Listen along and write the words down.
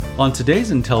On today's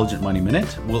Intelligent Money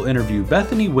Minute, we'll interview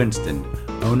Bethany Winston,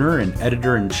 owner and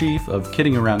editor-in-chief of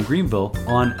Kidding Around Greenville,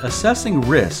 on assessing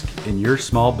risk in your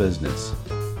small business.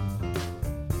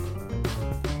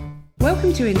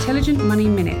 Welcome to Intelligent Money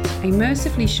Minute, a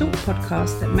mercifully short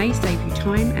podcast that may save you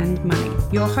time and money.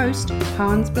 Your host,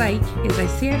 Hans Blake, is a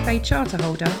CFA charter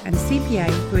holder and CPA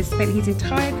who has spent his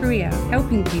entire career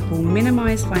helping people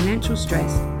minimize financial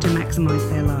stress to maximize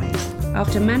their lives.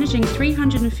 After managing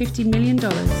 $350 million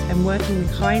and working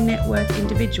with high net worth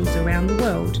individuals around the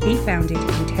world, he founded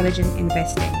Intelligent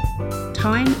Investing.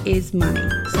 Time is money,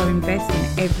 so invest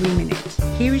in every minute.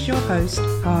 Here is your host,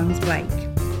 Hans Blake.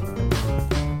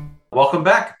 Welcome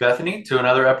back, Bethany, to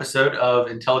another episode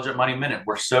of Intelligent Money Minute.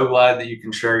 We're so glad that you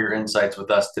can share your insights with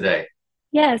us today.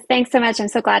 Yes, thanks so much. I'm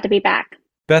so glad to be back.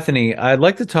 Bethany, I'd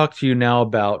like to talk to you now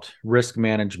about risk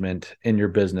management in your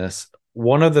business.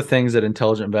 One of the things at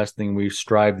Intelligent Investing we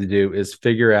strive to do is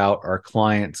figure out our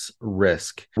clients'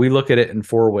 risk. We look at it in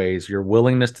four ways: your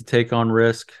willingness to take on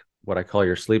risk, what I call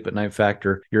your sleep at night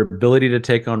factor, your ability to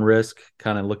take on risk,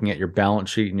 kind of looking at your balance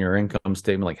sheet and your income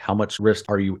statement, like how much risk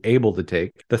are you able to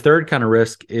take? The third kind of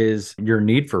risk is your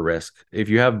need for risk. If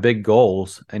you have big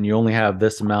goals and you only have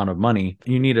this amount of money,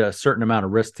 you need a certain amount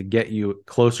of risk to get you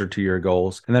closer to your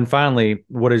goals. And then finally,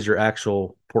 what is your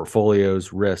actual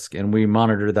portfolio's risk? And we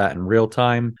monitor that in real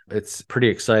time. It's pretty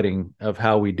exciting of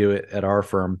how we do it at our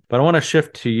firm. But I want to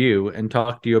shift to you and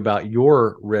talk to you about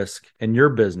your risk and your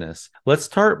business. Let's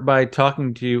start by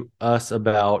talking to us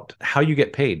about how you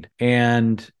get paid.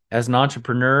 And as an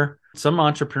entrepreneur, some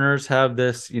entrepreneurs have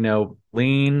this,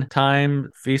 lean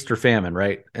time, feast or famine,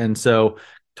 right? And so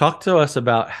talk to us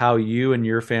about how you and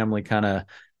your family kind of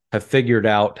have figured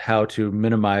out how to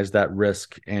minimize that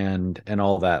risk and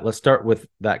all that. Let's start with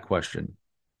that question.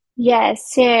 Yes,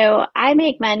 so I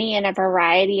make money in a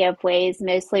variety of ways,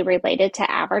 mostly related to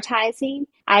advertising.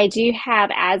 I do have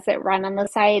ads that run on the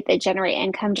site that generate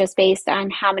income just based on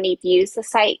how many views the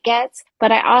site gets.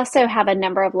 But I also have a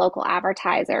number of local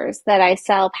advertisers that I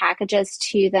sell packages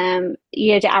to them,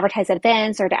 to advertise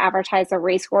events or to advertise the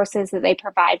resources that they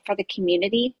provide for the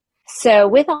community. So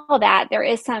with all that, there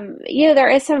is some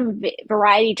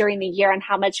variety during the year on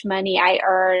how much money I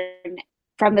earn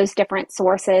from those different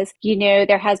sources.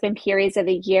 There has been periods of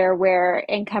the year where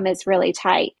income is really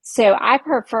tight. So I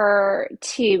prefer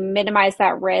to minimize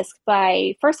that risk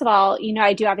by, first of all,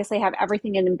 I do obviously have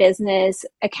everything in the business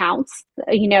accounts.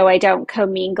 I don't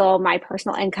commingle my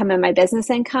personal income and my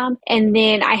business income. And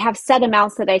then I have set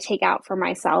amounts that I take out for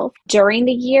myself during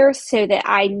the year so that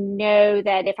I know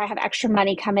that if I have extra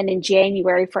money come in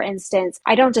January, for instance,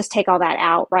 I don't just take all that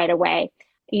out right away.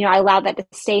 I allow that to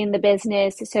stay in the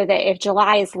business so that if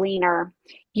July is leaner,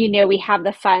 we have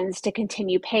the funds to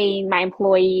continue paying my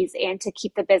employees and to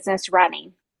keep the business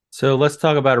running. So let's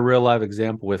talk about a real life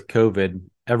example with COVID.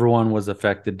 Everyone was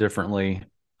affected differently.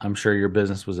 I'm sure your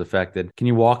business was affected. Can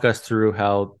you walk us through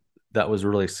how that was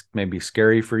really maybe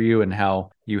scary for you and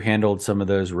how you handled some of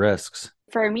those risks?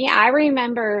 For me, I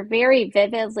remember very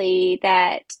vividly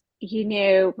that,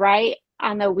 right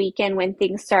on the weekend when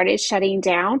things started shutting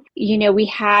down, we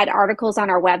had articles on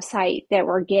our website that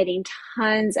were getting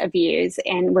tons of views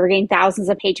and we're getting thousands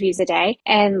of page views a day.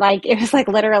 And it was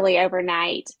literally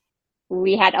overnight,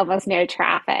 we had almost no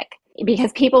traffic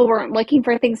because people weren't looking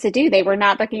for things to do. They were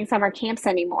not booking summer camps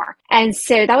anymore. And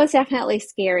so that was definitely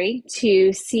scary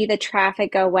to see the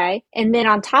traffic go away. And then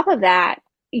on top of that,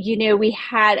 we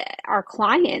had our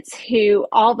clients who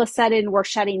all of a sudden were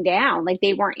shutting down,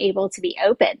 they weren't able to be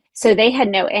open. So they had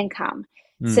no income.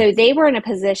 So they were in a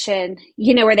position,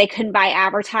 where they couldn't buy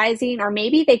advertising, or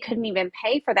maybe they couldn't even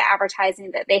pay for the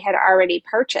advertising that they had already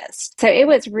purchased. So it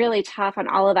was really tough on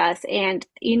all of us. And,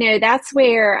 that's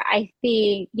where I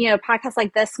think, podcasts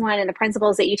like this one and the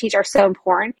principles that you teach are so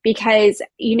important because,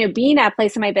 being at a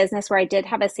place in my business where I did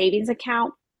have a savings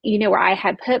account, where I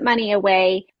had put money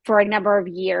away for a number of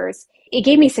years, it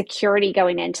gave me security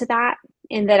going into that,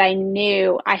 in that I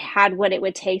knew I had what it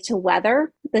would take to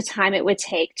weather the time it would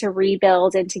take to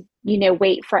rebuild and to,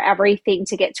 wait for everything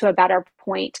to get to a better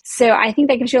point. So I think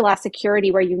that gives you a lot of security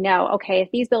where okay,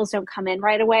 if these bills don't come in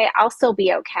right away, I'll still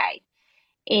be okay.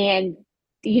 And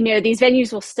these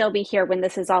venues will still be here when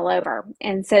this is all over.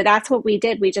 And so that's what we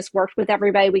did. We just worked with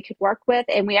everybody we could work with.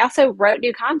 And we also wrote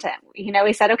new content.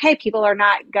 We said, okay, people are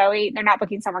not going, they're not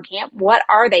booking summer camp. What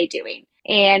are they doing?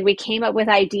 And we came up with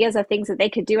ideas of things that they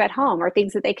could do at home or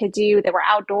things that they could do that were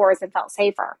outdoors and felt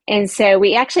safer. And so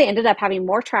we actually ended up having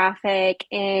more traffic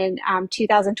in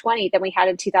 2020 than we had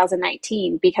in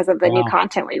 2019 because of the new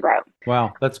content we wrote.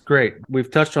 Wow, that's great. We've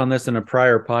touched on this in a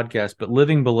prior podcast, but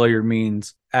living below your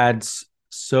means adds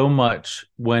so much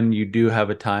when you do have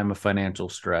a time of financial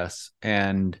stress,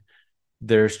 and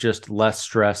there's just less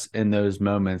stress in those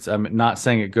moments. I'm not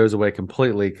saying it goes away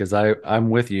completely, because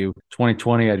I'm with you.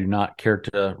 2020, I do not care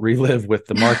to relive with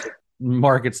the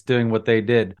markets doing what they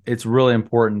did. It's really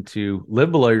important to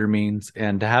live below your means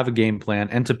and to have a game plan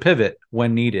and to pivot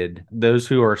when needed. Those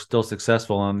who are still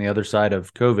successful on the other side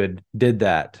of COVID did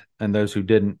that, and those who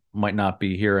didn't might not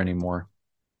be here anymore.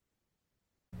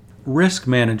 Risk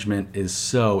management is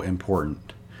so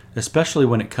important, especially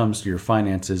when it comes to your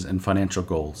finances and financial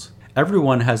goals.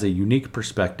 Everyone has a unique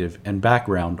perspective and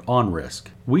background on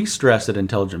risk. We stress at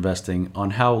Intelligent Investing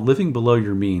on how living below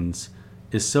your means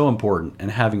is so important and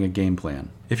having a game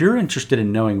plan. If you're interested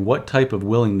in knowing what type of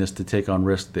willingness to take on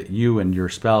risk that you and your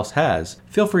spouse has,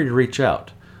 feel free to reach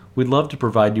out. We'd love to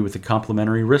provide you with a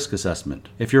complimentary risk assessment.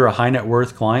 If you're a high net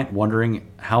worth client wondering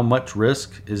how much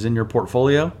risk is in your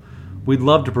portfolio, we'd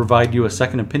love to provide you a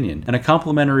second opinion and a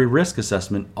complimentary risk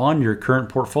assessment on your current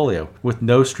portfolio with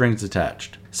no strings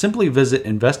attached. Simply visit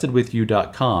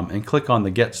investedwithyou.com and click on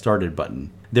the Get Started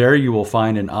button. There you will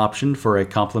find an option for a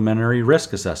complimentary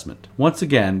risk assessment. Once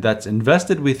again, that's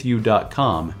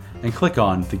investedwithyou.com and click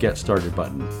on the Get Started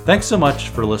button. Thanks so much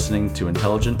for listening to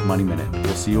Intelligent Money Minute.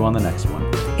 We'll see you on the next one.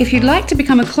 If you'd like to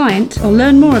become a client or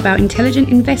learn more about intelligent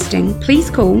investing,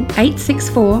 please call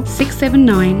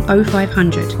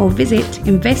 864-679-0500 or visit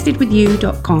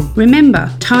investedwithyou.com.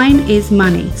 Remember, time is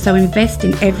money, so invest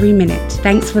in every minute.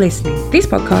 Thanks for listening. This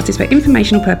podcast is for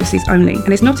informational purposes only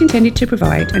and is not intended to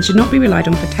provide and should not be relied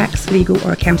on for tax, legal,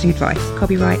 or accounting advice.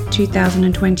 Copyright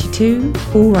 2022,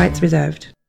 all rights reserved.